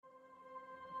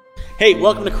Hey,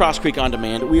 welcome to Cross Creek On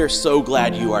Demand. We are so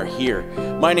glad you are here.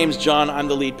 My name's John. I'm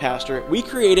the lead pastor. We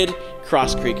created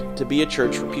Cross Creek to be a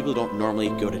church for people who don't normally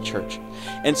go to church.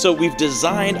 And so we've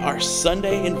designed our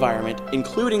Sunday environment,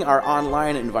 including our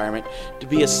online environment, to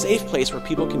be a safe place where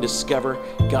people can discover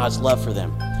God's love for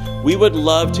them. We would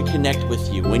love to connect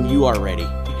with you when you are ready.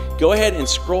 Go ahead and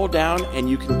scroll down and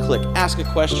you can click Ask a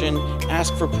Question,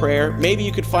 Ask for Prayer. Maybe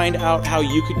you could find out how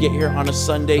you could get here on a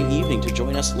Sunday evening to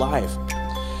join us live.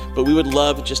 But we would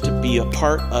love just to be a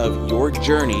part of your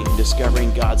journey in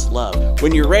discovering God's love.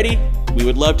 When you're ready, we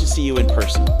would love to see you in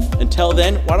person. Until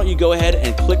then, why don't you go ahead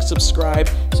and click subscribe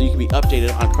so you can be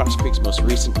updated on Cross Creek's most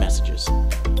recent messages.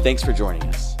 Thanks for joining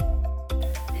us.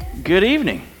 Good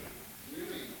evening.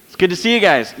 It's good to see you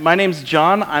guys. My name's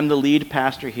John. I'm the lead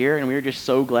pastor here, and we're just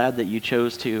so glad that you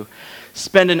chose to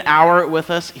spend an hour with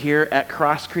us here at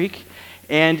Cross Creek.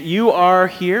 And you are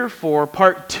here for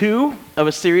part 2 of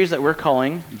a series that we're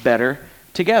calling Better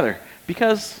Together.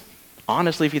 Because,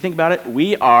 honestly, if you think about it,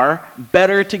 we are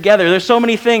better together. There's so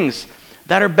many things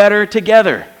that are better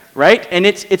together, right? And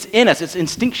it's in us. It's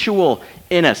instinctual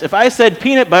in us. If I said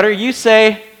peanut butter, you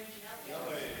say...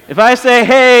 If I say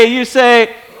hey, you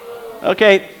say...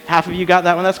 Okay, half of you got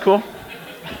that one. That's cool.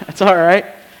 That's all right.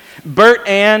 Bert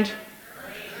and...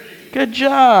 Good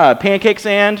job. Pancakes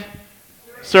and...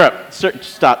 Syrup.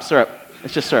 Stop, syrup.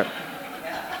 It's just syrup.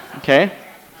 Okay.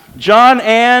 John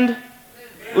and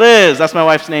Liz. That's my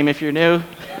wife's name if you're new.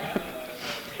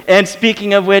 And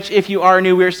speaking of which, if you are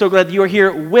new, we are so glad that you are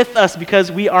here with us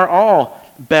because we are all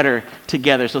better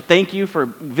together. So thank you for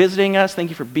visiting us. Thank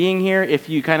you for being here. If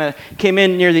you kind of came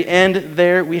in near the end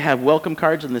there, we have welcome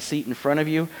cards in the seat in front of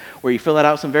you where you fill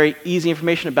out some very easy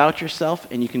information about yourself,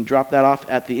 and you can drop that off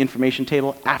at the information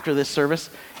table after this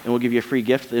service, and we'll give you a free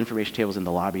gift. The information table is in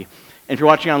the lobby. And if you're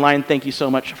watching online, thank you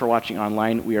so much for watching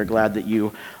online. We are glad that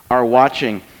you are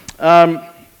watching.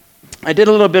 I did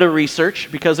a little bit of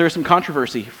research because there was some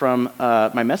controversy from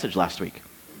my message last week.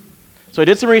 So I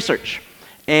did some research.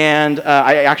 And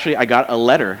I got a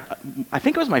letter. I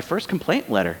think it was my first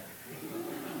complaint letter.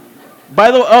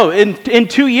 By the way, in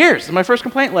 2 years, my first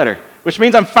complaint letter, which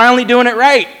means I'm finally doing it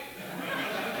right.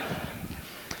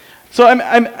 So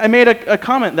I made a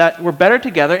comment that we're better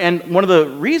together, and one of the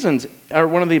reasons, or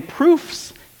one of the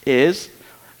proofs is,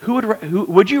 who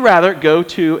would you rather go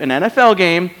to an NFL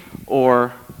game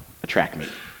or a track meet?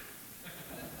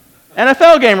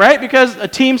 NFL game, right? Because a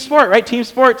team sport, right? Team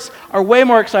sports are way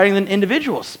more exciting than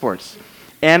individual sports.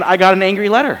 And I got an angry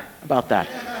letter about that.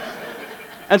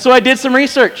 And so I did some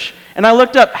research, and I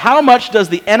looked up how much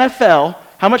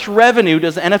revenue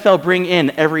does the NFL bring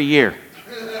in every year?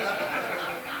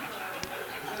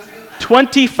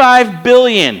 $25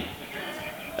 billion.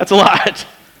 That's a lot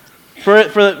for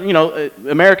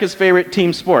America's favorite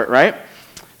team sport, right?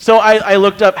 So I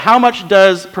looked up how much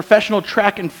does professional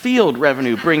track and field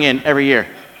revenue bring in every year.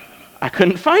 I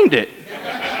couldn't find it.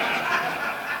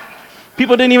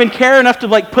 People didn't even care enough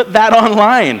to put that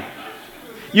online.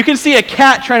 You can see a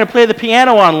cat trying to play the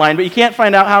piano online, but you can't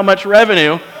find out how much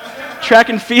revenue track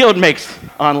and field makes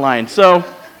online. So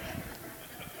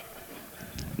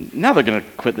now they're going to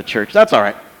quit the church. That's all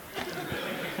right.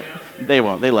 They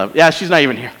won't. They love it. Yeah, she's not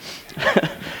even here.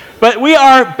 But we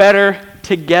are better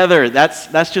together.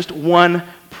 That's just one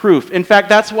proof. In fact,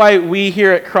 that's why we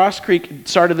here at Cross Creek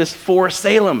started this For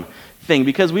Salem thing,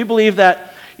 because we believe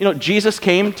that Jesus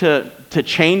came to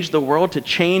change the world, to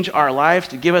change our lives,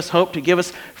 to give us hope, to give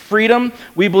us freedom.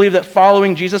 We believe that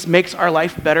following Jesus makes our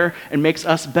life better and makes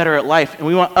us better at life, and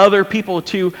we want other people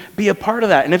to be a part of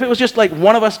that. And if it was just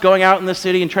one of us going out in the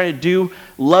city and trying to do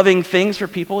loving things for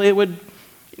people,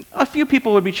 a few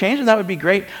people would be changed, and that would be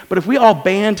great. But if we all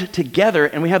band together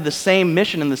and we have the same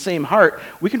mission and the same heart,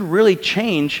 we can really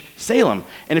change Salem.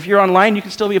 And if you're online, you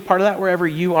can still be a part of that wherever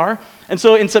you are. And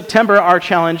so in September, our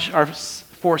challenge, our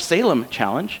For Salem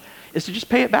challenge, is to just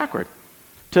pay it backward.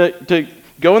 To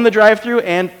go in the drive-thru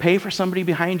and pay for somebody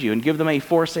behind you and give them a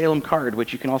For Salem card,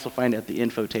 which you can also find at the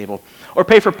info table. Or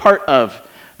pay for part of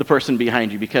the person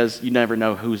behind you, because you never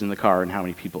know who's in the car and how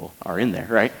many people are in there,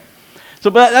 right?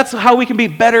 But that's how we can be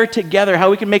better together,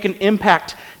 how we can make an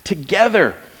impact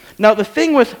together. Now, the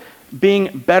thing with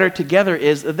being better together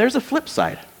is that there's a flip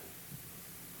side.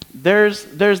 There's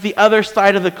the other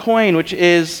side of the coin, which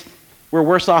is we're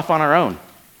worse off on our own,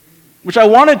 which I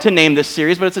wanted to name this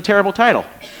series, but it's a terrible title.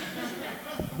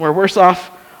 We're worse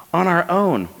off on our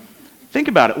own. Think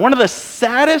about it. One of the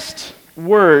saddest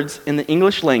words in the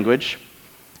English language,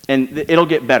 and it'll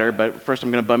get better, but first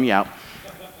I'm going to bum you out.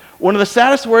 One of the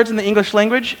saddest words in the English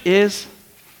language is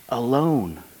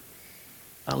alone.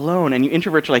 Alone. And you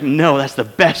introverts are like, no, that's the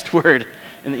best word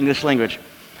in the English language.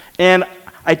 And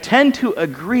I tend to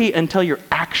agree until you're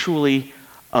actually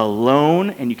alone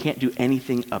and you can't do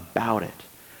anything about it.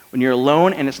 When you're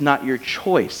alone and it's not your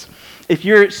choice. If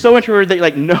you're so introverted that you're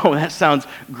like, no, that sounds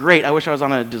great. I wish I was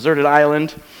on a deserted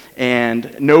island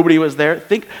and nobody was there.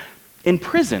 Think, in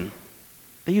prison,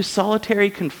 they use solitary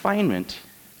confinement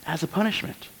as a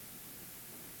punishment.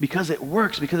 Because it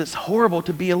works, because it's horrible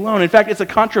to be alone. In fact, it's a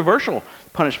controversial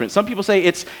punishment. Some people say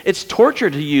it's torture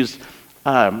to use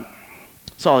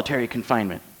solitary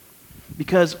confinement.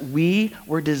 Because we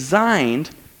were designed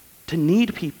to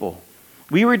need people.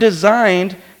 We were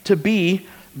designed to be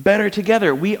better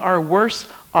together. We are worse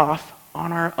off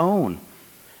on our own.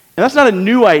 And that's not a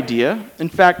new idea. In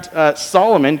fact,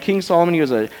 King Solomon, he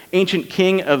was an ancient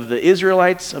king of the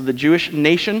Israelites, of the Jewish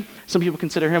nation. Some people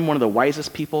consider him one of the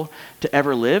wisest people to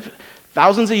ever live.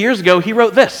 Thousands of years ago, he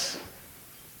wrote this: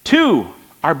 2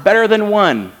 are better than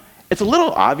 1. It's a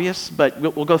little obvious, but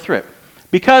we'll go through it.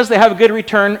 Because they have a good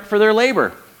return for their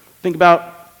labor. Think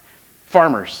about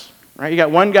farmers, right? You got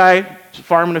one guy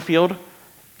farming a field,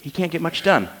 he can't get much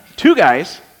done. 2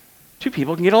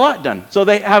 people can get a lot done. So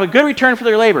they have a good return for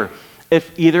their labor.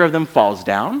 If either of them falls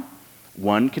down,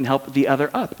 one can help the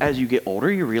other up. As you get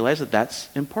older, you realize that that's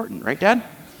important, right, Dad?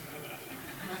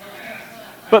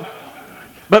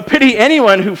 But pity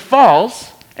anyone who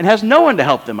falls and has no one to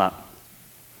help them up.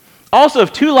 Also,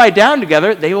 if 2 lie down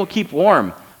together, they will keep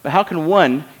warm. But how can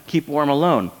one keep warm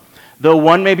alone? Though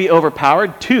one may be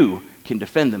overpowered, 2 can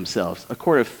defend themselves. A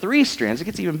cord of 3 strands, it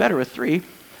gets even better with 3,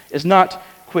 is not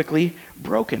quickly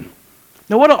broken.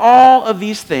 Now, what do all of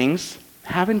these things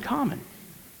have in common?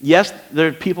 Yes, there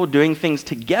are people doing things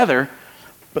together,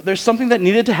 but there's something that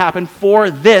needed to happen for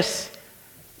this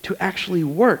to actually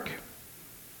work.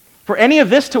 For any of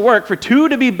this to work, for 2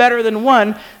 to be better than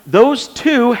 1, those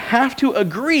 2 have to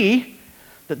agree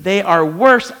that they are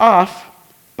worse off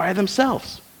by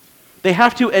themselves. They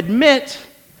have to admit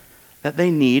that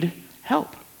they need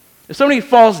help. If somebody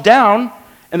falls down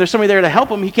and there's somebody there to help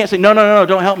him, he can't say, no,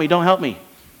 don't help me.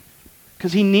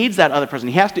 Because he needs that other person.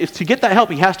 He has to get that help,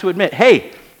 he has to admit,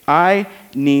 hey, I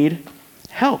need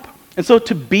help. And so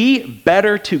to be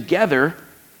better together,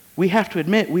 we have to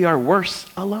admit we are worse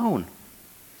alone.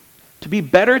 To be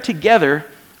better together,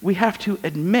 we have to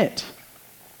admit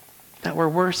that we're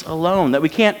worse alone, that we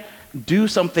can't do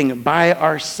something by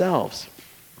ourselves.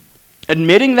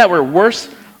 Admitting that we're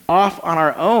worse off on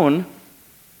our own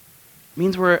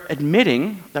means we're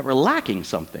admitting that we're lacking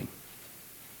something.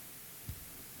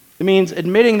 It means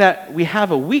admitting that we have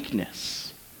a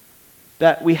weakness,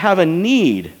 that we have a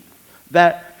need,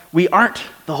 that we aren't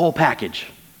the whole package.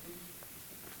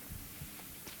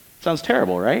 Sounds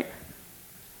terrible, right?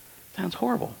 Sounds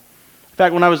horrible. In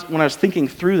fact, when I was thinking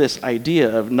through this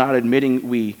idea of not admitting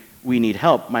we need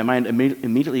help, my mind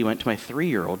immediately went to my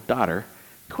 3-year-old daughter,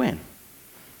 Quinn.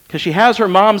 Because she has her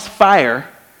mom's fire,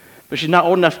 but she's not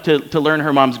old enough to learn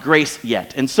her mom's grace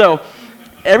yet. And so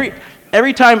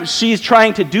every time she's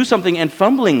trying to do something and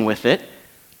fumbling with it,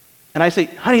 and I say,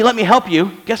 honey, let me help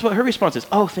you, guess what her response is?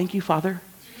 Oh, thank you, Father.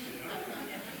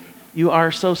 You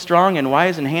are so strong and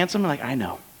wise and handsome. I'm like, I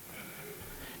know.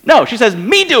 No, she says,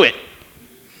 me do it.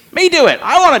 Me do it.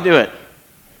 I want to do it.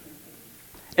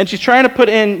 And she's trying to put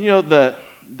in,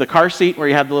 the car seat where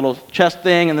you have the little chest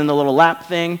thing and then the little lap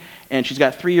thing. And she's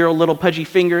got 3-year-old little pudgy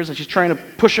fingers, and she's trying to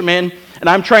push them in. And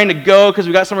I'm trying to go because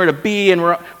we got somewhere to be, and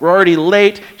we're already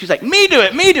late. She's like, me do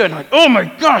it. And I'm like, oh my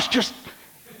gosh, just.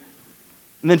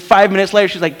 And then 5 minutes later,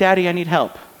 she's like, Daddy, I need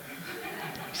help.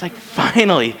 It's like,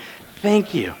 finally,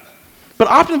 thank you. But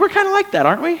often we're kind of like that,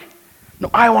 aren't we? No,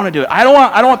 I want to do it. I don't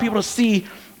want people to see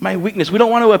my weakness. We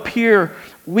don't want to appear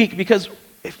weak because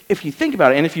if you think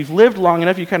about it, and if you've lived long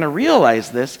enough, you kind of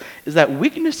realize this, is that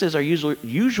weaknesses are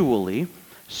usually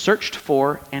searched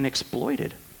for and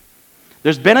exploited.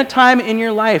 There's been a time in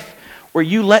your life where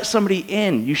you let somebody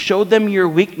in, you showed them your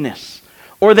weakness,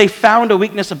 or they found a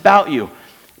weakness about you.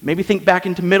 Maybe think back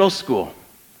into middle school,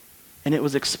 and it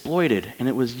was exploited, and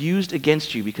it was used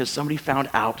against you because somebody found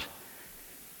out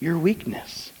your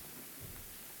weakness.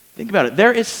 Think about it.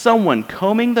 There is someone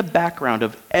combing the background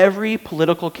of every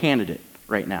political candidate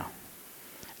right now.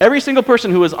 Every single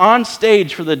person who is on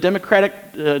stage for the Democratic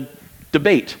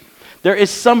debate, there is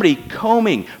somebody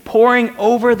combing, poring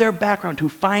over their background to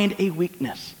find a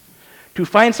weakness, to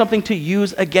find something to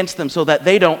use against them so that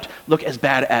they don't look as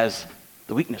bad as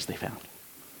the weakness they found,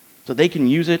 so they can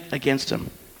use it against them.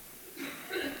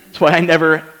 That's why I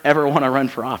never, ever want to run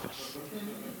for office.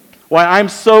 Why I'm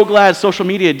so glad social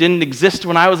media didn't exist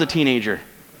when I was a teenager.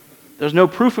 There's no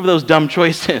proof of those dumb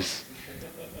choices.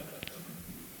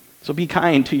 So be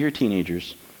kind to your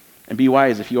teenagers, and be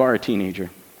wise if you are a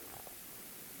teenager.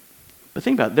 But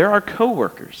think about it. There are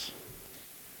coworkers.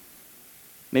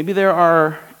 Maybe there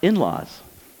are in-laws.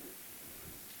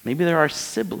 Maybe there are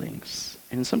siblings.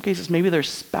 And in some cases, maybe they're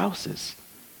spouses,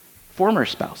 former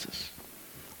spouses,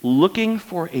 looking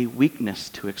for a weakness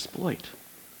to exploit.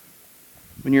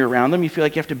 When you're around them, you feel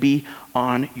like you have to be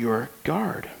on your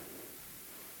guard.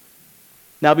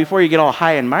 Now, before you get all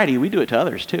high and mighty, we do it to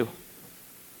others too.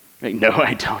 Like, no,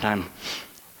 I don't.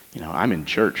 I'm in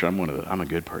church. I'm a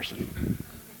good person.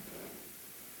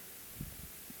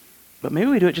 But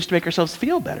maybe we do it just to make ourselves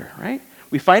feel better, right?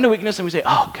 We find a weakness and we say,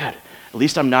 oh, good. At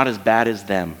least I'm not as bad as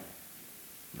them,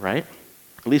 right?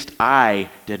 At least I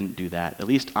didn't do that. At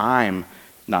least I'm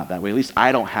not that way. At least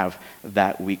I don't have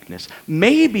that weakness.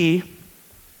 Maybe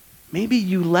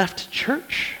you left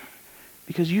church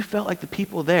because you felt like the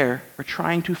people there were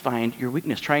trying to find your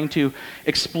weakness, trying to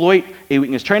exploit a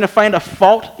weakness, trying to find a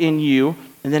fault in you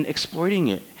and then exploiting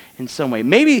it in some way.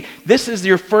 Maybe this is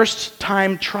your first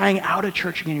time trying out a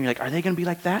church again. You're like, are they going to be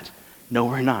like that? No,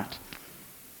 we're not.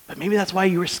 But maybe that's why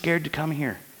you were scared to come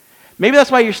here. Maybe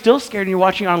that's why you're still scared and you're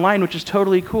watching online, which is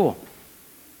totally cool.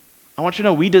 I want you to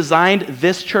know we designed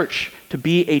this church to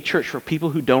be a church for people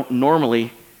who don't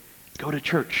normally go to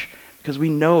church because we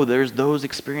know there's those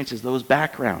experiences, those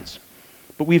backgrounds.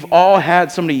 But we've all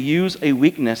had somebody use a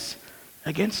weakness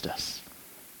against us.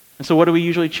 And so what do we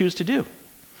usually choose to do?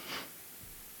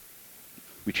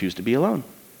 We choose to be alone.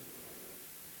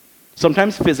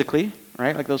 Sometimes physically,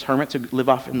 right? Like those hermits who live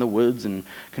off in the woods and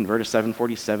convert a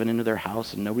 747 into their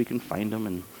house and nobody can find them.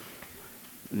 And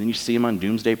then you see them on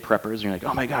Doomsday Preppers and you're like,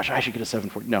 oh my gosh, I should get a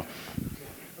 740. No.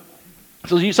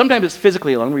 So sometimes it's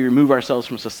physically alone. We remove ourselves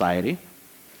from society.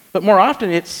 But more often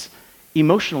it's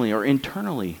emotionally or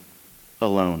internally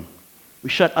alone. We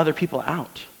shut other people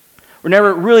out. We're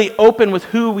never really open with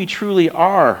who we truly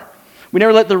are. We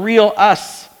never let the real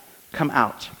us come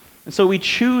out. And so we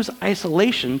choose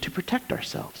isolation to protect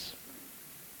ourselves.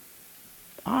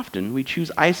 Often we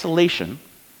choose isolation,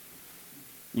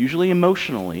 usually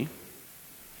emotionally,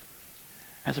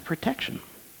 as a protection,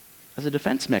 as a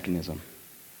defense mechanism.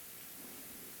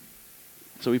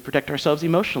 So we protect ourselves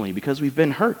emotionally because we've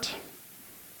been hurt.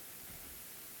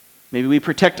 Maybe we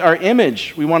protect our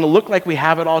image. We want to look like we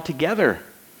have it all together.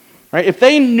 Right? If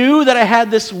they knew that I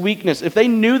had this weakness, if they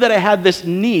knew that I had this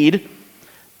need,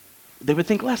 they would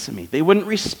think less of me. They wouldn't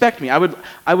respect me. I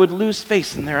would lose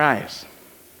face in their eyes.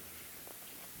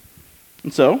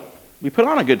 And so, we put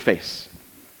on a good face.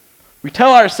 We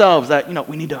tell ourselves that,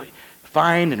 we need to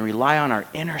find and rely on our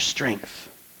inner strength.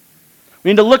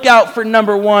 We need to look out for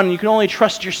number one. You can only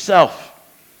trust yourself.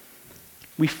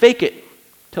 We fake it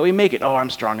till we make it. Oh, I'm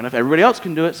strong enough. Everybody else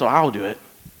can do it, so I'll do it.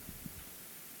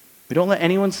 We don't let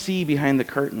anyone see behind the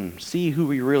curtain, see who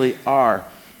we really are.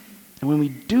 And when we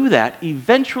do that,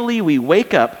 eventually we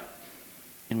wake up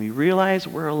and we realize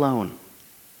we're alone.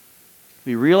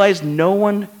 We realize no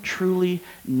one truly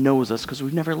knows us because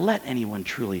we've never let anyone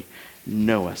truly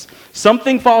know us.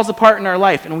 Something falls apart in our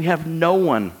life and we have no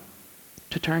one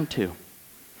to turn to.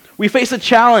 We face a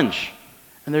challenge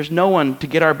and there's no one to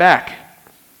get our back.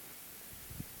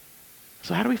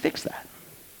 So how do we fix that?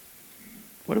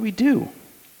 What do we do?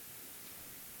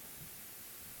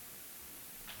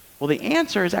 Well, the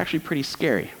answer is actually pretty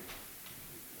scary.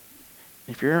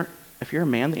 If you're a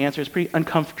man, the answer is pretty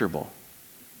uncomfortable.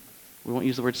 We won't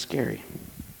use the word scary.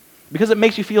 Because it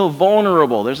makes you feel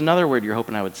vulnerable. There's another word you're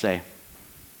hoping I would say.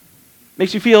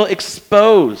 Makes you feel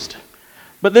exposed.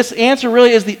 But this answer really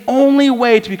is the only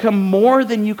way to become more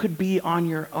than you could be on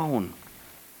your own.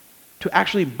 To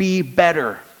actually be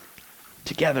better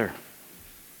together.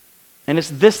 And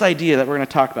it's this idea that we're going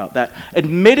to talk about. That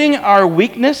admitting our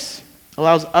weakness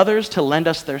allows others to lend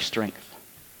us their strength.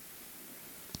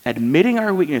 Admitting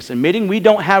our weakness, admitting we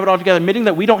don't have it all together, admitting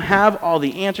that we don't have all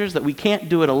the answers, that we can't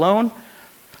do it alone,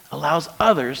 allows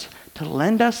others to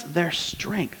lend us their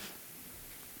strength.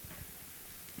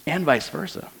 And vice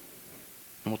versa.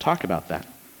 And we'll talk about that.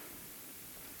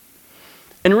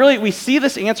 And really, we see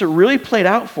this answer really played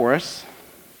out for us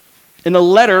in the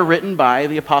letter written by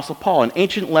the Apostle Paul. An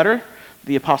ancient letter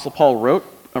the Apostle Paul wrote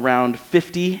around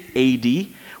 50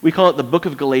 AD. We call it the Book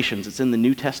of Galatians. It's in the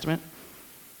New Testament.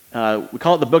 We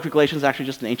call it the Book of Galatians, actually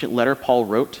just an ancient letter Paul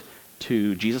wrote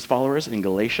to Jesus followers in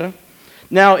Galatia.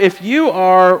 Now, if you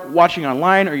are watching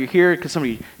online or you're here because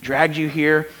somebody dragged you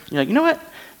here, you're like, you know what?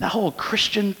 That whole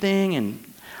Christian thing, and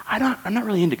I'm not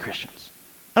really into Christians.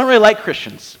 I don't really like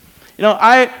Christians.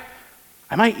 I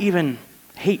might even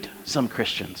hate some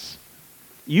Christians.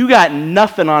 You got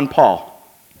nothing on Paul.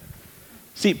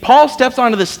 See, Paul steps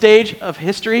onto the stage of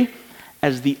history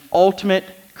as the ultimate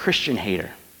Christian hater.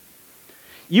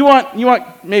 You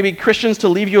want maybe Christians to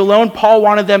leave you alone? Paul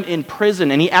wanted them in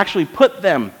prison, and he actually put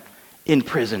them in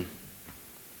prison.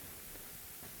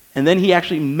 And then he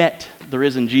actually met the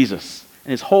risen Jesus,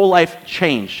 and his whole life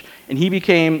changed, and he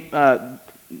became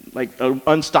like an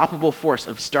unstoppable force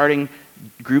of starting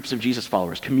groups of Jesus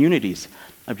followers, communities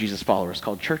of Jesus followers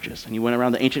called churches. And he went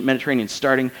around the ancient Mediterranean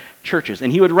starting churches,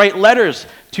 and he would write letters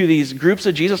to these groups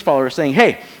of Jesus followers saying,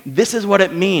 hey, this is what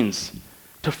it means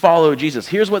to follow Jesus.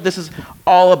 Here's what this is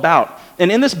all about.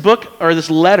 And in this book, or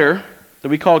this letter that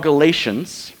we call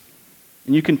Galatians,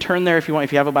 and you can turn there if you want.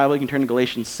 If you have a Bible, you can turn to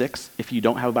Galatians 6. If you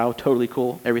don't have a Bible, totally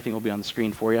cool. Everything will be on the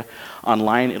screen for you.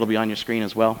 Online, it'll be on your screen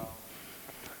as well.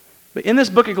 But in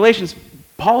this book of Galatians,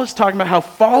 Paul is talking about how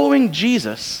following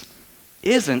Jesus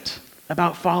isn't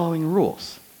about following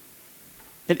rules.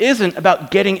 It isn't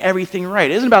about getting everything right.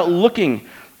 It isn't about looking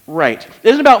right. It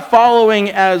isn't about following,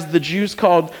 as the Jews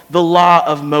called, the law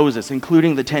of Moses,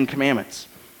 including the Ten Commandments.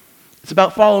 It's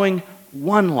about following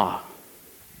one law,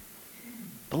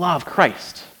 the law of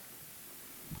Christ,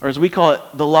 or as we call it,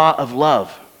 the law of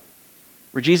love,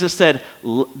 where Jesus said,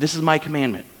 this is my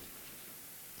commandment.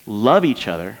 Love each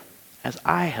other as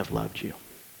I have loved you.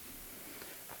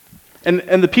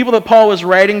 And the people that Paul was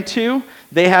writing to,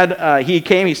 they had,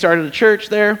 he started a church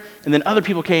there, and then other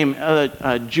people came,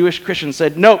 Jewish Christians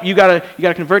said, no, you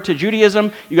gotta convert to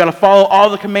Judaism, you gotta follow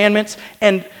all the commandments,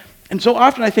 and so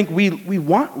often I think we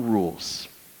want rules.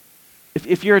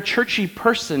 If you're a churchy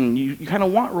person, you kind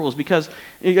of want rules, because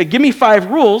give me 5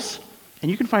 rules,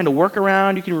 and you can find a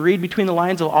workaround, you can read between the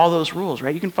lines of all those rules,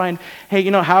 right? You can find, hey,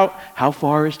 how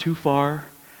far is too far?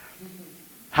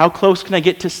 How close can I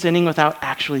get to sinning without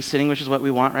actually sinning, which is what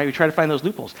we want, right? We try to find those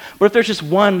loopholes. But if there's just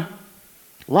one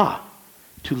law,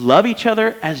 to love each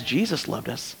other as Jesus loved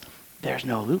us, there's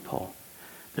no loophole.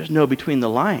 There's no between the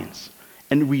lines.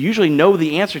 And we usually know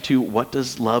the answer to what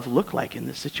does love look like in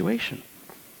this situation.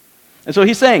 And so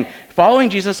he's saying, following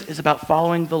Jesus is about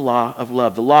following the law of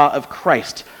love, the law of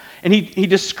Christ. And he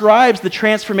describes the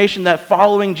transformation that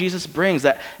following Jesus brings,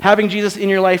 that having Jesus in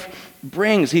your life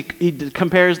brings. He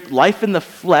compares life in the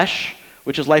flesh,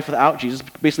 which is life without Jesus,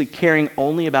 basically caring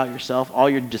only about yourself. All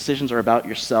your decisions are about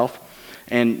yourself,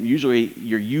 and usually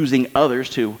you're using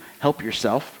others to help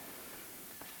yourself.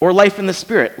 Or life in the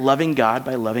Spirit, loving God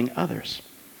by loving others.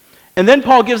 And then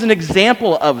Paul gives an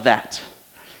example of that.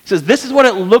 He says, this is what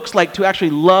it looks like to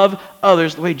actually love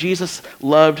others the way Jesus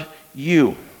loved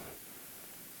you.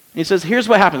 And he says, here's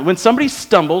what happens. When somebody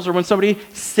stumbles or when somebody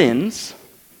sins,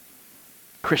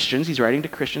 Christians, he's writing to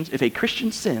Christians, if a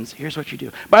Christian sins, here's what you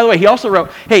do. By the way, he also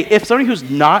wrote, hey, if somebody who's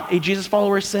not a Jesus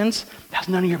follower sins, that's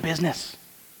none of your business.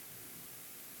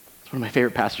 It's one of my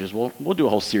favorite passages. We'll do a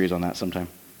whole series on that sometime.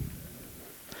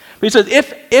 But he says,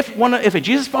 if a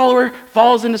Jesus follower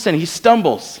falls into sin, he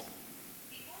stumbles.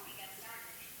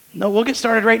 No, we'll get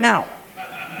started right now.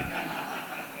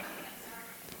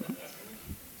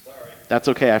 Sorry. That's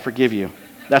okay, I forgive you.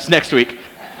 That's next week.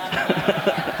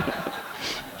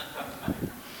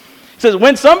 It says,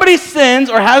 when somebody sins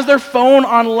or has their phone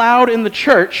on loud in the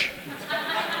church,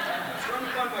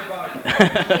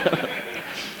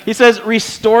 he says,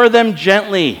 restore them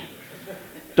gently.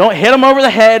 Don't hit them over the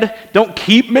head. Don't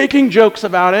keep making jokes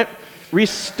about it.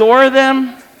 Restore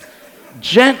them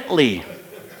gently.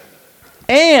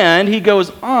 And he goes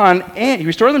on, and he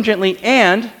restore them gently,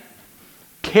 and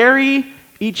carry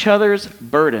each other's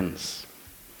burdens.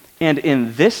 And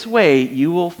in this way,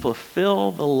 you will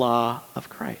fulfill the law of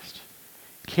Christ.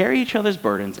 Carry each other's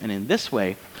burdens, and in this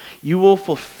way, you will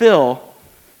fulfill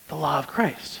the law of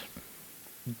Christ.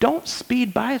 Don't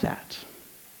speed by that.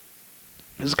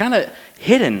 It's kind of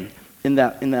hidden in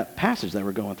that passage that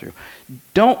we're going through.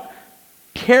 Don't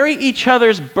carry each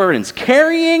other's burdens.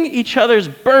 Carrying each other's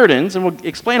burdens, and we'll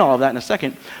explain all of that in a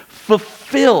second,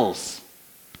 fulfills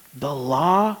the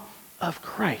law of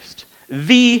Christ.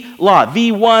 The law,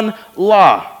 the one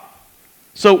law.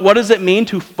 So what does it mean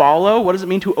to follow? What does it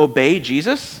mean to obey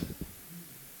Jesus?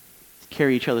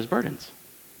 Carry each other's burdens.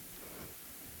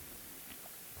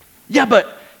 Yeah,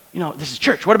 but, this is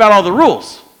church. What about all the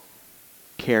rules?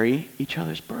 Carry each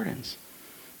other's burdens.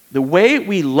 The way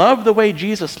we love the way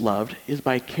Jesus loved is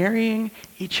by carrying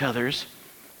each other's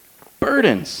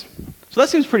burdens. So that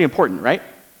seems pretty important, right?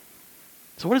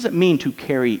 So what does it mean to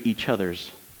carry each other's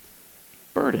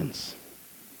burdens?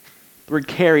 The word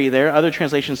carry there, other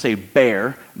translations say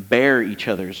bear each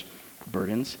other's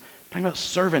burdens. Talking about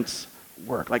servants'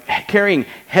 work, like carrying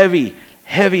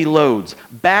heavy loads,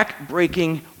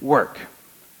 back-breaking work.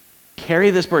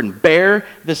 Carry this burden, bear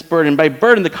this burden. By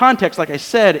burden, the context, like I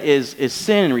said, is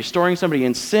sin and restoring somebody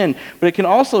in sin, but it can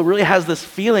also really has this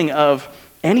feeling of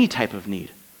any type of need.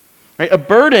 Right? A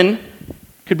burden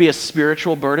Could be a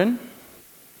spiritual burden.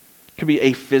 Could be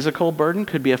a physical burden.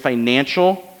 Could be a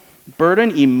financial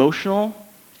burden, emotional,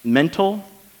 mental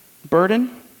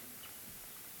burden.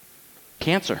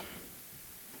 Cancer.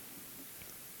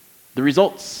 The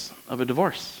results of a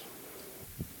divorce.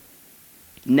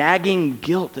 Nagging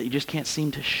guilt that you just can't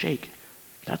seem to shake.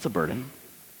 That's a burden.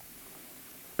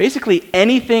 Basically,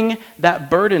 anything that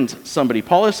burdens somebody.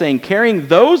 Paul is saying carrying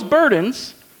those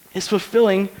burdens is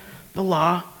fulfilling the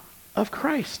law of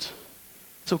Christ.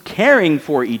 So caring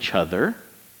for each other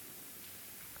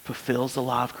fulfills the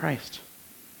law of Christ.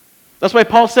 That's why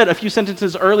Paul said a few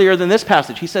sentences earlier than this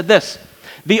passage, he said this: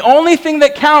 the only thing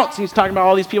that counts, he's talking about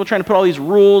all these people trying to put all these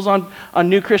rules on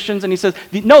new Christians, and he says,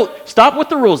 no, stop with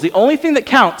the rules. The only thing that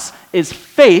counts is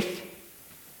faith,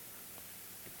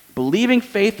 believing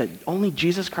faith that only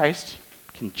Jesus Christ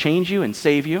can change you and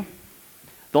save you.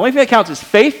 The only thing that counts is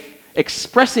faith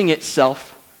expressing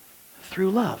itself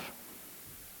through love.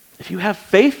 If you have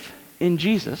faith in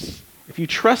Jesus, if you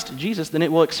trust Jesus, then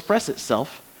it will express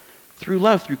itself through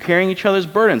love, through carrying each other's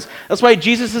burdens. That's why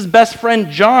Jesus' best friend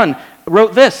John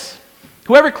wrote this: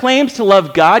 whoever claims to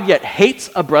love God yet hates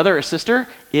a brother or sister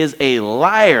is a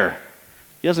liar.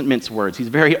 He doesn't mince words. He's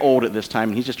very old at this time,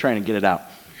 and he's just trying to get it out.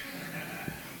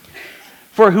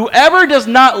 For whoever does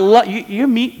not love... You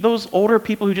meet those older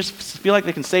people who just feel like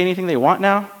they can say anything they want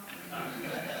now?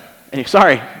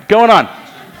 Sorry, going on.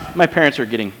 My parents are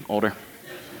getting older.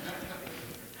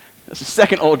 That's the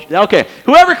second old... Okay.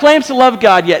 Whoever claims to love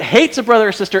God yet hates a brother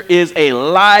or sister is a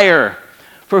liar.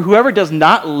 For whoever does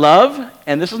not love,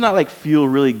 and this is not like feel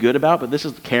really good about, but this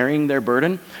is carrying their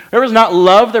burden. Whoever does not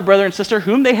love their brother and sister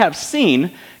whom they have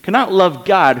seen cannot love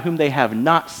God whom they have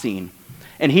not seen.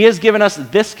 And he has given us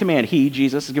this command. He,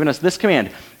 Jesus, has given us this command.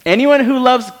 Anyone who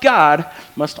loves God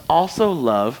must also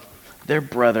love their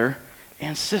brother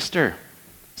and sister.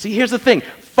 See, here's the thing.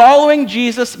 Following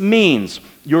Jesus means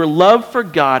your love for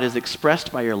God is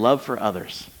expressed by your love for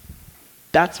others.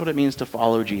 That's what it means to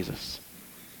follow Jesus.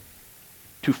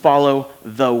 To follow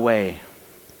the way.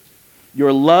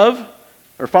 Your love,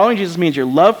 or following Jesus means your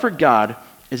love for God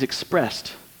is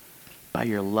expressed by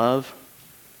your love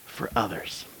for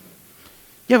others.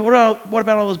 Yeah, but what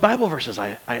about all those Bible verses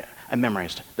I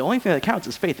memorized? The only thing that counts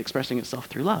is faith expressing itself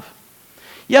through love.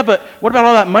 Yeah, but what about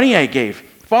all that money I gave?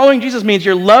 Following Jesus means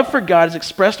your love for God is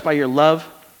expressed by your love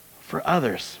for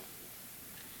others.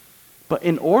 But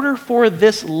in order for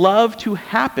this love to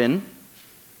happen,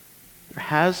 there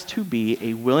has to be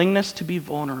a willingness to be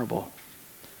vulnerable.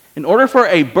 In order for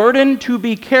a burden to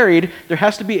be carried, there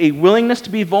has to be a willingness to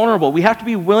be vulnerable. We have to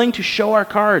be willing to show our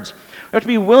cards. We have to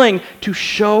be willing to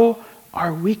show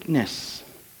our weakness.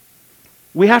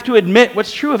 We have to admit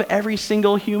what's true of every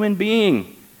single human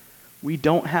being. We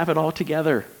don't have it all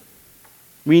together.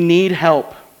 We need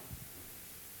help.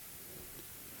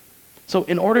 So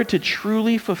in order to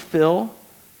truly fulfill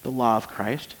the law of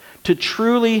Christ, to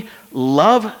truly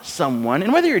love someone,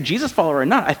 and whether you're a Jesus follower or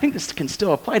not, I think this can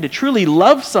still apply. To truly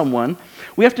love someone,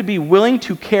 we have to be willing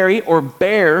to carry or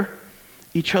bear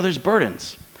each other's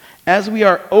burdens. As we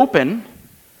are open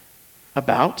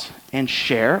about and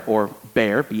share or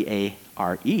bear,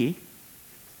 B-A-R-E,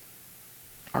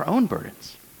 our own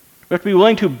burdens. We have to be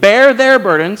willing to bear their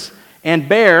burdens and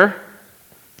bear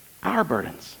our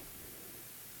burdens.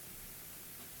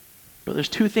 But there's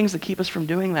two things that keep us from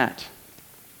doing that.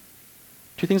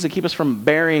 Two things that keep us from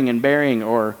bearing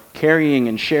or carrying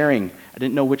and sharing. I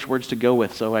didn't know which words to go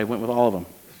with, so I went with all of them.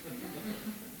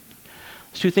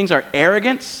 Those two things are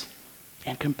arrogance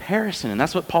and comparison, and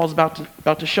that's what Paul's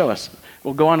about to show us.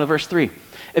 We'll go on to verse 3.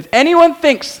 If anyone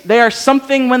thinks they are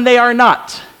something when they are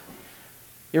not.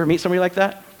 You ever meet somebody like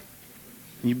that?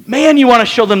 You want to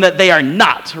show them that they are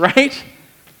not, right?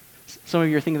 Some of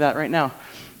you are thinking that right now.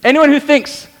 Anyone who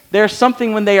thinks they're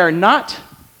something when they are not,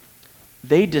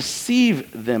 they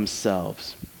deceive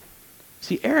themselves.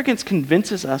 See, arrogance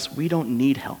convinces us we don't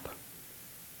need help.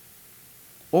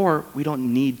 Or we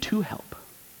don't need to help.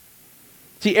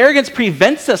 See, arrogance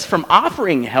prevents us from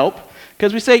offering help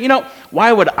because we say,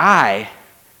 why would I?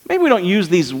 Maybe we don't use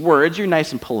these words. You're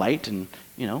nice and polite and,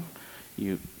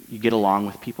 you get along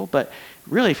with people. But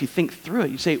really, if you think through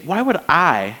it, you say, why would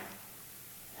I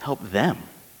help them?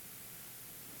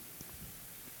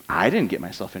 I didn't get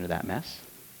myself into that mess.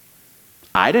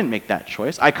 I didn't make that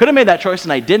choice. I could have made that choice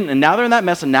and I didn't, and now they're in that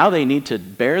mess and now they need to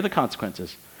bear the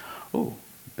consequences. Oh,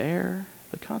 bear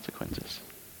the consequences.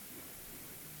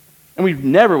 And we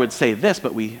never would say this,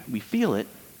 but we feel it.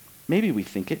 Maybe we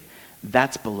think it.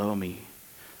 That's below me.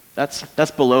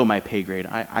 That's below my pay grade.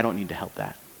 I don't need to help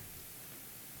that.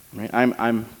 Right?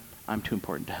 I'm too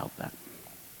important to help that.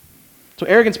 So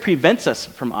arrogance prevents us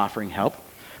from offering help.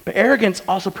 But arrogance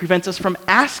also prevents us from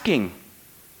asking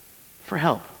for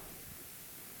help.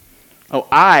 Oh,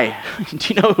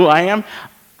 do you know who I am?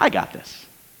 I got this.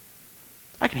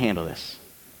 I can handle this.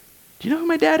 Do you know who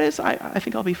my dad is? I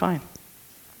think I'll be fine.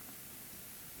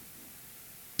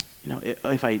 You know,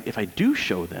 if I do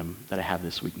show them that I have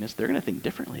this weakness, they're going to think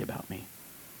differently about me.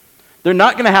 They're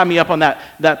not going to have me up on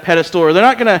that pedestal, or they're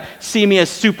not going to see me as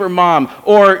super mom,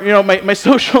 or, you know, my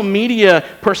social media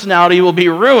personality will be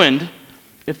ruined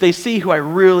if they see who I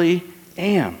really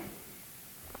am.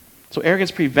 So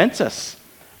arrogance prevents us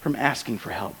from asking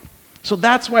for help. So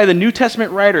that's why the New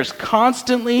Testament writers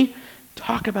constantly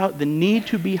talk about the need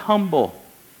to be humble.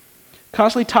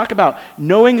 Constantly talk about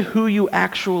knowing who you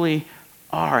actually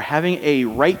are, having a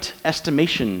right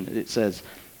estimation, it says,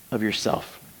 of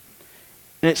yourself.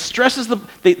 And it stresses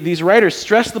these writers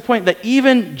stress the point that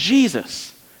even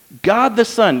Jesus, God the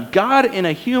Son, God in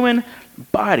a human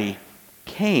body,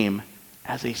 came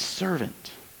as a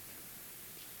servant.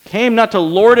 Came not to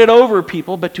lord it over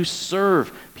people, but to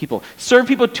serve people. Serve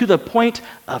people to the point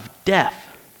of death.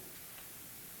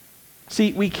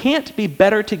 See, we can't be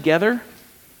better together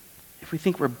if we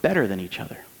think we're better than each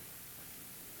other.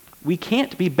 We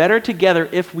can't be better together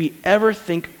if we ever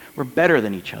think we're better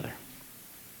than each other.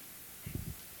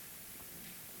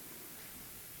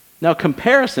 Now,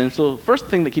 comparison, so the first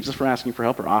thing that keeps us from asking for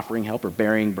help or offering help or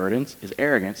bearing burdens is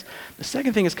arrogance. The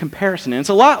second thing is comparison, and it's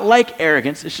a lot like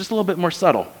arrogance, it's just a little bit more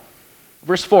subtle.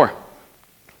 Verse 4.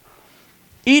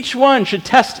 Each one should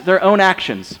test their own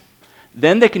actions.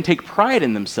 Then they can take pride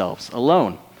in themselves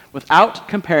alone, without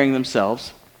comparing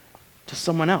themselves to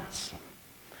someone else.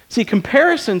 See,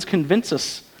 comparisons convince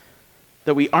us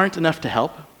that we aren't enough to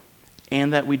help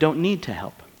and that we don't need to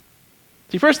help.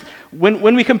 See, first,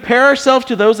 when we compare ourselves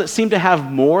to those that seem to have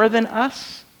more than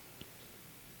us,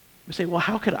 we say, well,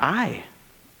 how could I?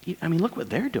 I mean, look what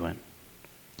they're doing.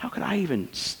 How could I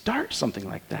even start something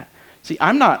like that? See,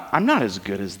 I'm not as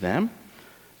good as them.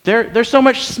 They're so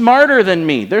much smarter than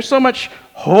me. They're so much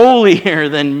holier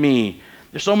than me.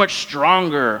 They're so much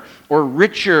stronger or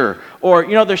richer, or,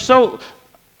 you know, they're so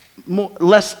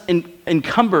less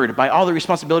encumbered by all the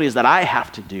responsibilities that I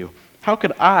have to do. How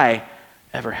could I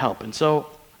ever help? And so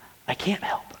I can't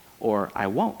help, or I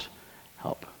won't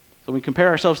help. So when we compare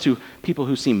ourselves to people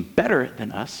who seem better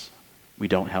than us, we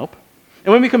don't help.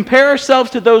 And when we compare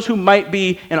ourselves to those who might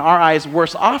be, in our eyes,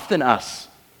 worse off than us,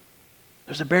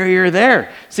 there's a barrier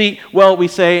there. See, well, we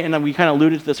say, and we kind of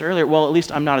alluded to this earlier, well, at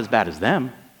least I'm not as bad as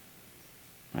them.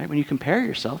 Right? When you compare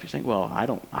yourself, you're saying, well, I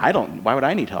don't, why would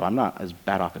I need help? I'm not as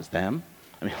bad off as them.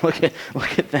 I mean, look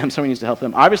at them. Someone needs to help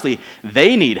them. Obviously,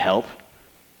 they need help,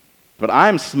 but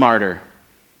I'm smarter.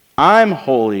 I'm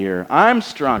holier. I'm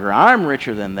stronger. I'm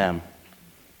richer than them.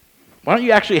 Why don't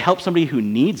you actually help somebody who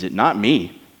needs it, not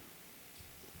me?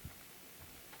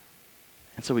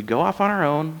 And so we go off on our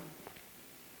own,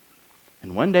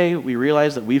 and one day we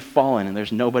realize that we've fallen and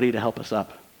there's nobody to help us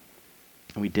up.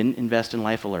 And we didn't invest in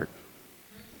Life Alert.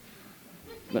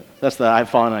 That's the I've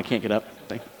fallen and I can't get up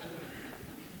thing.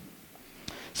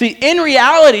 See, in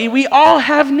reality, we all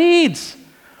have needs.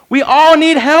 We all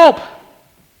need help.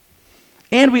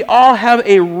 And we all have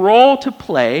a role to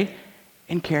play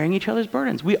in carrying each other's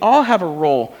burdens. We all have a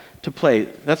role to play.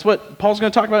 That's what Paul's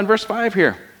going to talk about in verse 5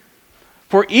 here.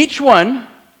 For each one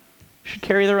should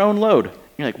carry their own load.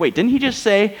 You're like, wait, didn't he just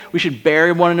say we should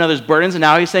bear one another's burdens, and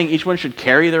now he's saying each one should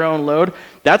carry their own load?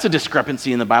 That's a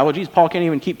discrepancy in the Bible. Geez, Paul can't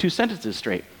even keep two sentences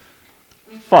straight.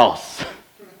 False.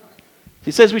 He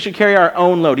says we should carry our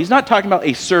own load. He's not talking about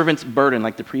a servant's burden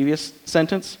like the previous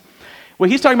sentence.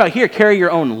 What he's talking about here, carry your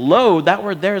own load, that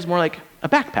word there is more like a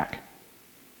backpack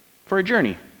for a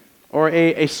journey, or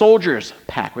a soldier's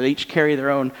pack where they each carry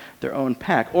their own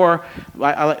pack, or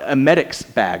a medic's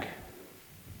bag.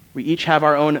 We each have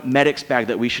our own medic's bag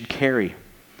that we should carry.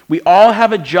 We all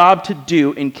have a job to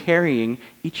do in carrying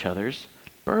each other's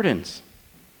burdens.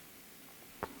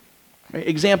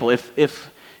 Example, if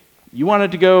you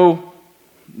wanted to go,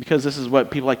 because this is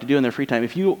what people like to do in their free time,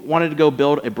 if you wanted to go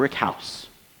build a brick house,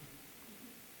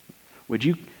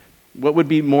 what would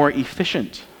be more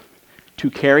efficient? To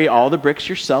carry all the bricks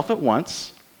yourself at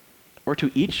once, or to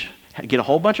each get a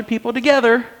whole bunch of people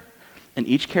together and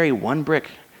each carry one brick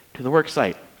to the work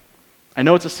site? I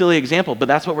know it's a silly example, but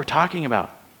that's what we're talking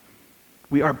about.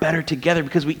 We are better together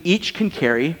because we each can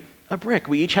carry a brick.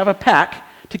 We each have a pack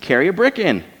to carry a brick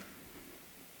in.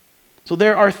 So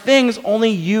there are things only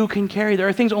you can carry. There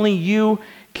are things only you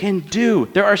can do.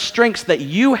 There are strengths that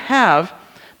you have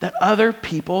that other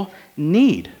people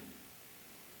need.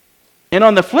 And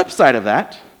on the flip side of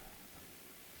that,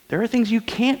 there are things you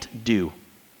can't do.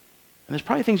 And there's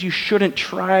probably things you shouldn't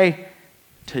try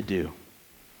to do.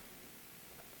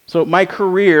 So my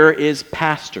career is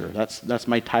pastor. That's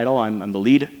my title. I'm the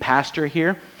lead pastor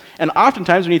here. And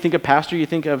oftentimes when you think of pastor, you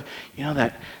think of,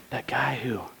 that guy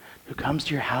who comes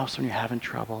to your house when you're having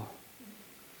trouble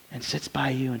and sits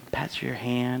by you and pats your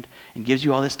hand and gives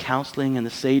you all this counseling and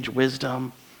the sage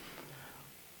wisdom.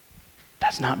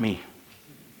 That's not me.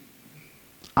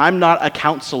 I'm not a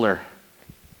counselor.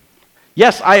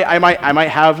 Yes, I might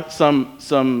have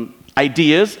some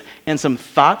ideas and some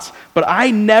thoughts, but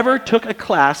I never took a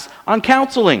class on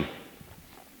counseling.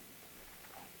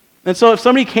 And so if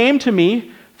somebody came to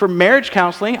me for marriage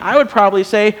counseling, I would probably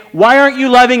say, why aren't you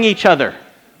loving each other?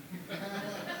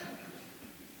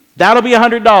 That'll be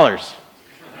 $100.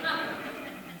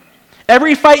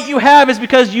 Every fight you have is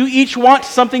because you each want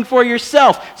something for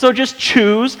yourself. So just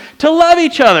choose to love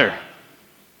each other.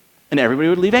 And everybody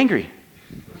would leave angry.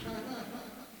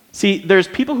 See, there's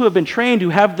people who have been trained, who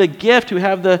have the gift, who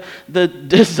have the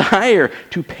desire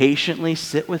to patiently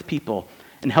sit with people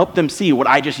and help them see what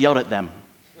I just yelled at them.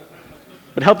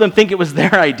 But help them think it was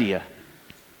their idea.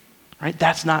 Right?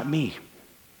 That's not me.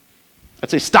 I'd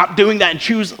say stop doing that and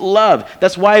choose love.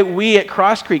 That's why we at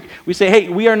Cross Creek, we say, hey,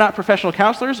 we are not professional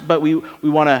counselors, but we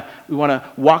want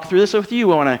to walk through this with you.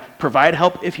 We want to provide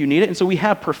help if you need it. And so we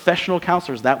have professional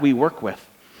counselors that we work with,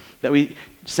 that we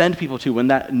send people to when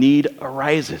that need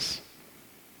arises.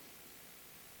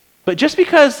 But just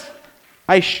because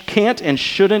I can't and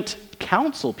shouldn't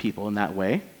counsel people in that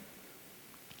way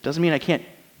doesn't mean I can't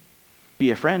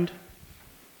be a friend.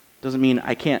 Doesn't mean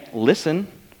I can't listen.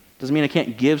 Doesn't mean I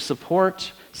can't give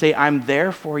support, say I'm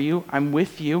there for you, I'm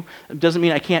with you. It doesn't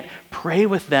mean I can't pray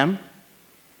with them.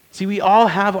 See, we all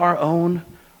have our own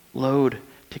load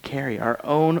to carry, our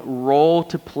own role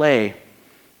to play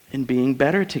in being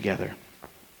better together.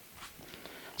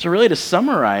 So really to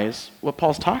summarize what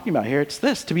Paul's talking about here, it's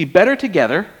this: to be better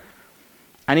together,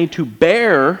 I need to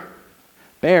bear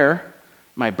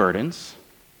my burdens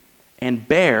and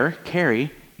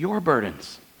carry your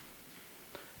burdens.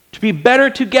 To be better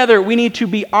together, we need to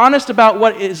be honest about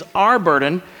what is our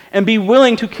burden and be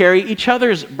willing to carry each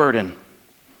other's burden.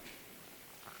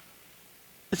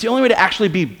 It's the only way to actually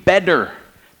be better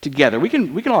together. We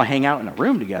can all hang out in a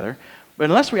room together, but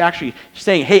unless we're actually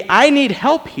saying, hey, I need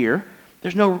help here,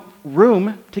 there's no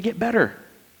room to get better.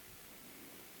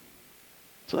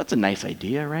 So that's a nice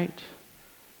idea, right?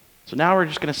 So now we're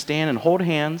just going to stand and hold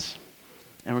hands,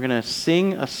 and we're going to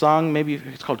sing a song, maybe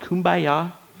it's called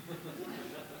Kumbaya.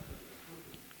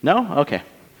 No? Okay.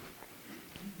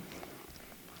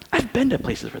 I've been to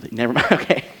places where never mind,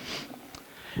 okay.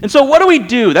 And so what do we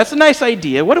do? That's a nice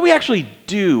idea. What do we actually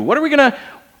do? What are we going to,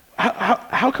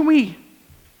 how can we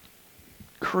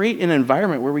create an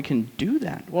environment where we can do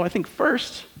that? Well, I think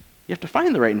first, you have to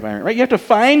find the right environment, right? You have to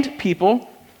find people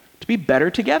to be better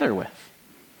together with.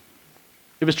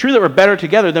 If it's true that we're better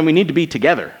together, then we need to be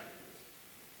together.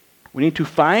 We need to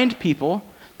find people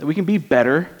that we can be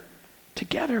better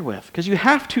together with. Because you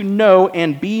have to know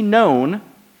and be known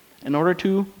in order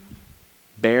to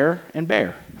bear and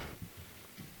bear.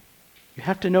 You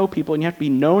have to know people and you have to be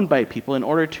known by people in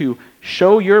order to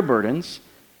show your burdens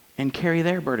and carry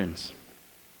their burdens.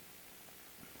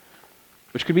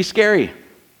 Which could be scary.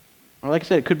 Or like I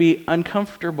said, it could be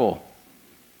uncomfortable.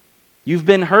 You've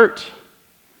been hurt.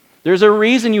 There's a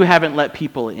reason you haven't let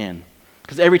people in.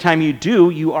 Because every time you do,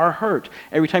 you are hurt.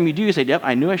 Every time you do, you say, yep,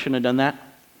 I knew I shouldn't have done that.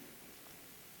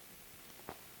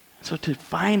 So to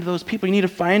find those people, you need to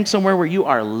find somewhere where you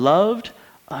are loved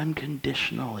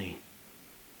unconditionally.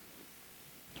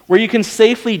 Where you can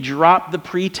safely drop the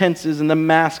pretenses and the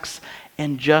masks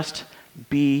and just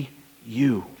be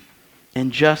you.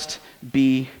 And just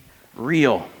be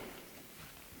real.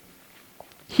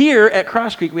 Here at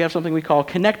Cross Creek, we have something we call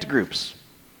connect groups.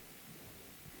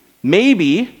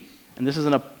 Maybe, and this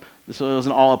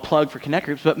isn't all a plug for connect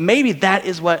groups, but maybe that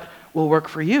is what will work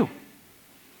for you.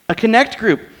 A connect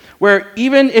group where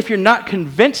even if you're not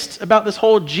convinced about this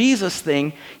whole Jesus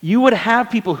thing, you would have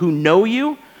people who know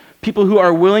you, people who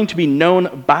are willing to be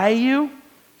known by you,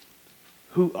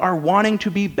 who are wanting to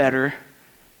be better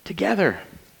together.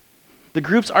 The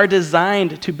groups are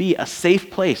designed to be a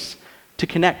safe place to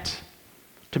connect,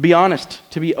 to be honest,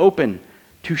 to be open,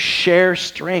 to share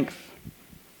strength.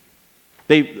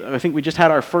 I think we just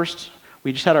had our first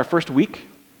week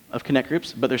of connect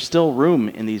groups, but there's still room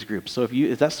in these groups. So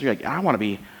if that's you're like, I want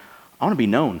to be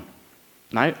known,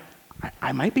 and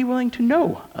I might be willing to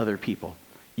know other people.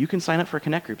 You can sign up for a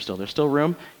connect group still. There's still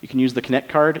room. You can use the connect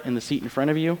card in the seat in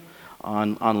front of you.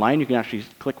 Online, you can actually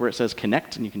click where it says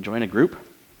connect, and you can join a group.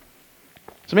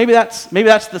 So maybe that's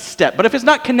the step. But if it's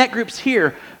not connect groups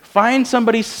here, find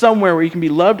somebody somewhere where you can be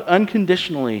loved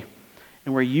unconditionally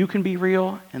and where you can be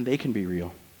real and they can be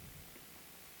real.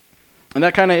 And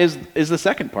that kind of is the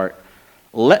second part.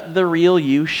 Let the real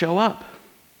you show up.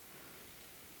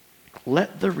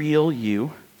 Let the real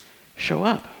you show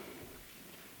up.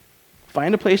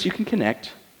 Find a place you can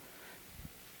connect,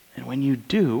 and when you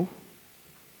do,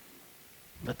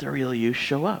 let the real you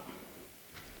show up.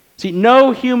 See,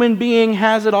 no human being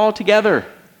has it all together.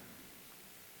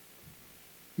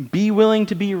 Be willing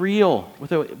to be real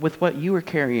with what you are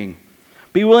carrying.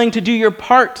 Be willing to do your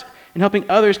part in helping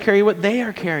others carry what they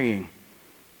are carrying.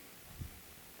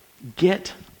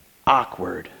 Get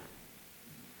awkward,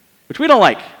 which we don't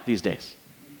like these days,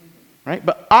 right?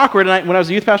 But awkward, and when I was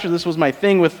a youth pastor, this was my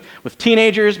thing with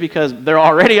teenagers because they're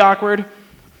already awkward,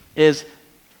 is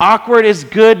awkward is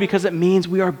good because it means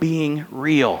we are being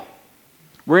real.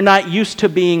 We're not used to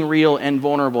being real and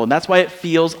vulnerable, and that's why it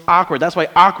feels awkward. That's why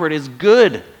awkward is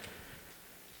good,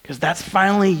 because that's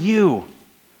finally you.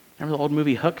 Remember the old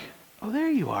movie Hook? Oh,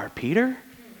 there you are, Peter.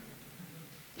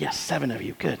 Yes, 7 of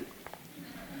you, good.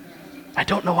 I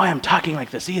don't know why I'm talking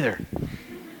like this either.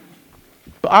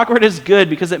 But awkward is good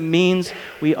because it means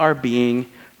we are being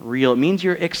real. It means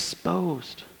you're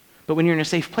exposed. But when you're in a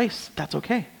safe place, that's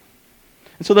okay.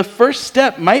 And so the first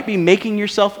step might be making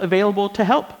yourself available to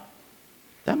help.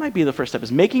 That might be the first step,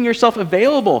 is making yourself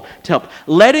available to help.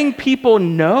 Letting people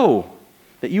know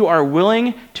that you are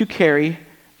willing to carry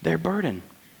their burden.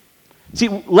 See,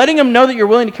 letting them know that you're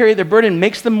willing to carry their burden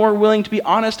makes them more willing to be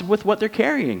honest with what they're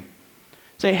carrying.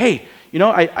 Say, hey,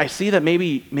 I see that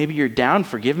maybe you're down.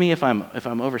 Forgive me if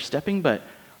I'm overstepping, but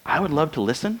I would love to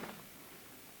listen.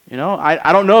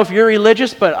 I don't know if you're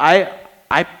religious, but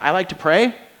I like to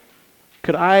pray.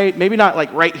 Could I, maybe not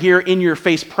like right here in your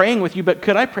face praying with you, but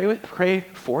could I pray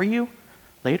for you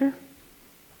later?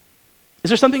 Is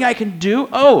there something I can do?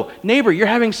 Oh, neighbor, you're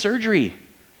having surgery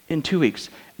in 2 weeks.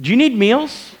 Do you need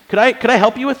meals? Could I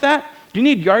help you with that? Do you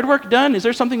need yard work done? Is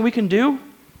there something we can do?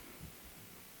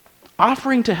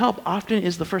 Offering to help often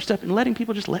is the first step in letting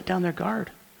people just let down their guard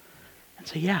and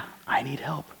say, yeah, I need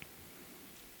help.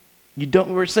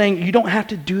 We're saying you don't have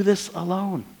to do this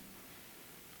alone.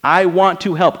 I want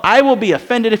to help. I will be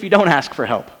offended if you don't ask for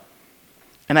help.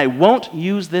 And I won't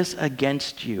use this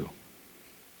against you.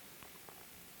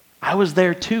 I was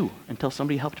there too until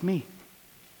somebody helped me.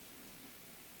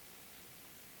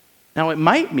 Now, it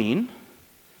might mean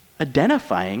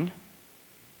identifying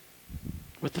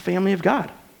with the family of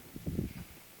God.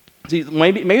 See,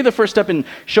 maybe the first step in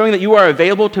showing that you are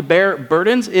available to bear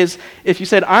burdens is if you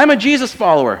said, I'm a Jesus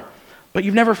follower, but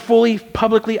you've never fully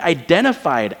publicly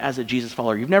identified as a Jesus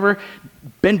follower. You've never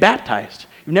been baptized.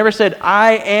 You've never said,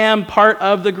 I am part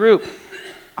of the group.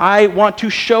 I want to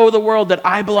show the world that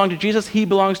I belong to Jesus, he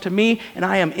belongs to me, and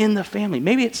I am in the family.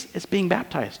 Maybe it's being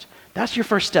baptized. That's your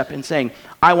first step in saying,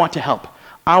 I want to help.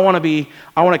 I want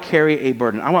to carry a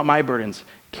burden. I want my burdens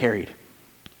carried.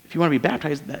 If you want to be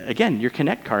baptized, again, your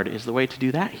Connect card is the way to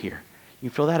do that here. You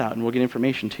can fill that out and we'll get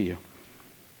information to you.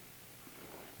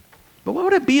 But what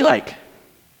would it be like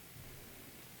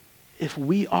if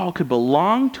we all could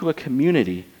belong to a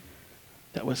community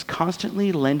that was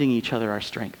constantly lending each other our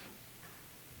strength?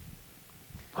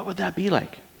 What would that be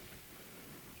like?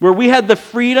 Where we had the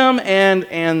freedom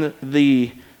and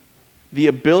the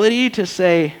ability to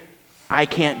say, I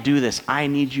can't do this. I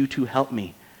need you to help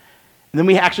me. And then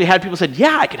we actually had people said,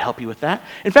 yeah, I could help you with that.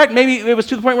 In fact, maybe it was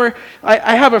to the point where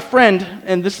I have a friend,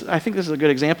 and I think this is a good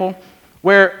example,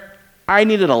 where I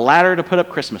needed a ladder to put up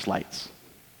Christmas lights.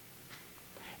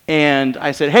 And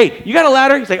I said, hey, you got a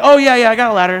ladder? He's like, oh, yeah, I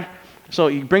got a ladder. So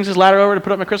he brings his ladder over to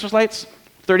put up my Christmas lights.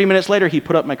 30 minutes later, he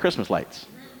put up my Christmas lights.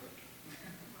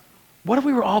 What if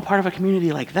we were all part of a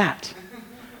community like that,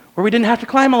 where we didn't have to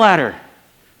climb a ladder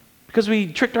because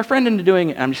we tricked our friend into doing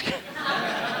it? I'm just kidding.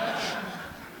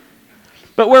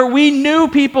 But where we knew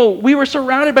people, we were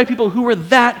surrounded by people who were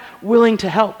that willing to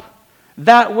help,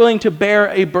 that willing to bear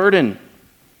a burden,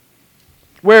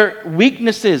 where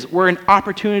weaknesses were an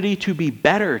opportunity to be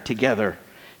better together,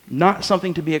 not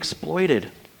something to be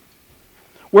exploited,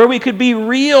 where we could be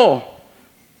real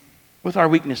with our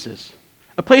weaknesses,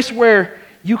 a place where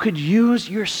you could use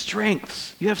your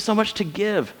strengths. You have so much to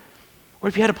give. What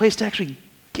if you had a place to actually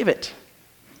give it?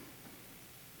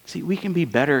 See, we can be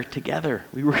better together.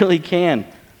 We really can.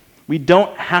 We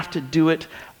don't have to do it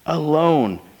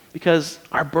alone because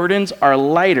our burdens are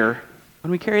lighter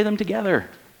when we carry them together.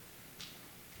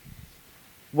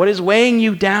 What is weighing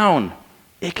you down?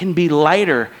 It can be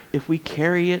lighter if we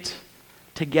carry it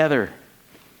together.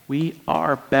 We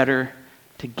are better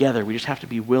together. We just have to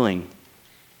be willing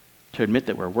to admit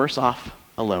that we're worse off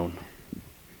alone.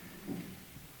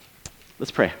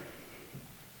 Let's pray.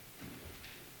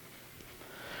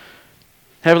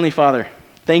 Heavenly Father,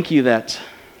 thank you that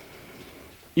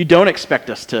You don't expect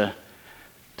us to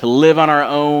live on our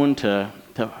own, to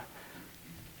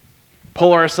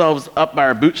pull ourselves up by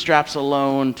our bootstraps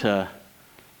alone, to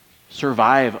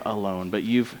survive alone. But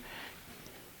you've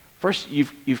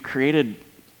created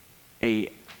a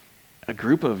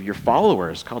group of your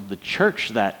followers called the church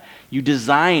that you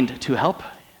designed to help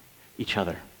each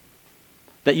other,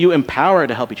 that you empower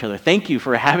to help each other. Thank you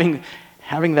for having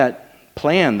that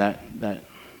plan, that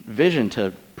vision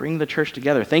to bring the church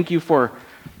together. Thank you for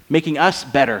making us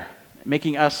better,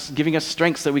 giving us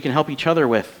strengths that we can help each other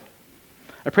with.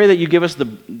 I pray that you give us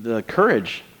the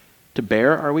courage to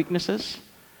bear our weaknesses,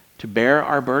 to bear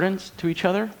our burdens to each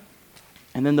other,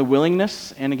 and then the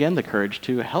willingness and again the courage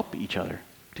to help each other,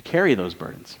 to carry those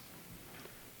burdens.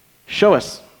 Show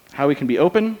us how we can be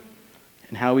open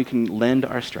and how we can lend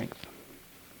our strength.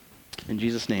 In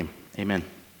Jesus' name, amen.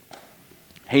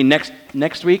 Hey,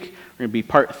 next week, we're going to be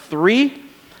part 3.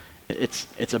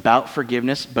 It's about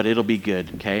forgiveness, but it'll be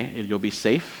good, okay? You'll be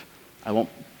safe. I won't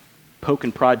poke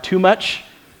and prod too much,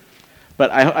 but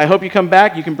I hope you come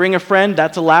back. You can bring a friend.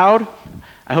 That's allowed.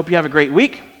 I hope you have a great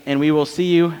week, and we will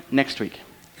see you next week.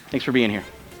 Thanks for being here.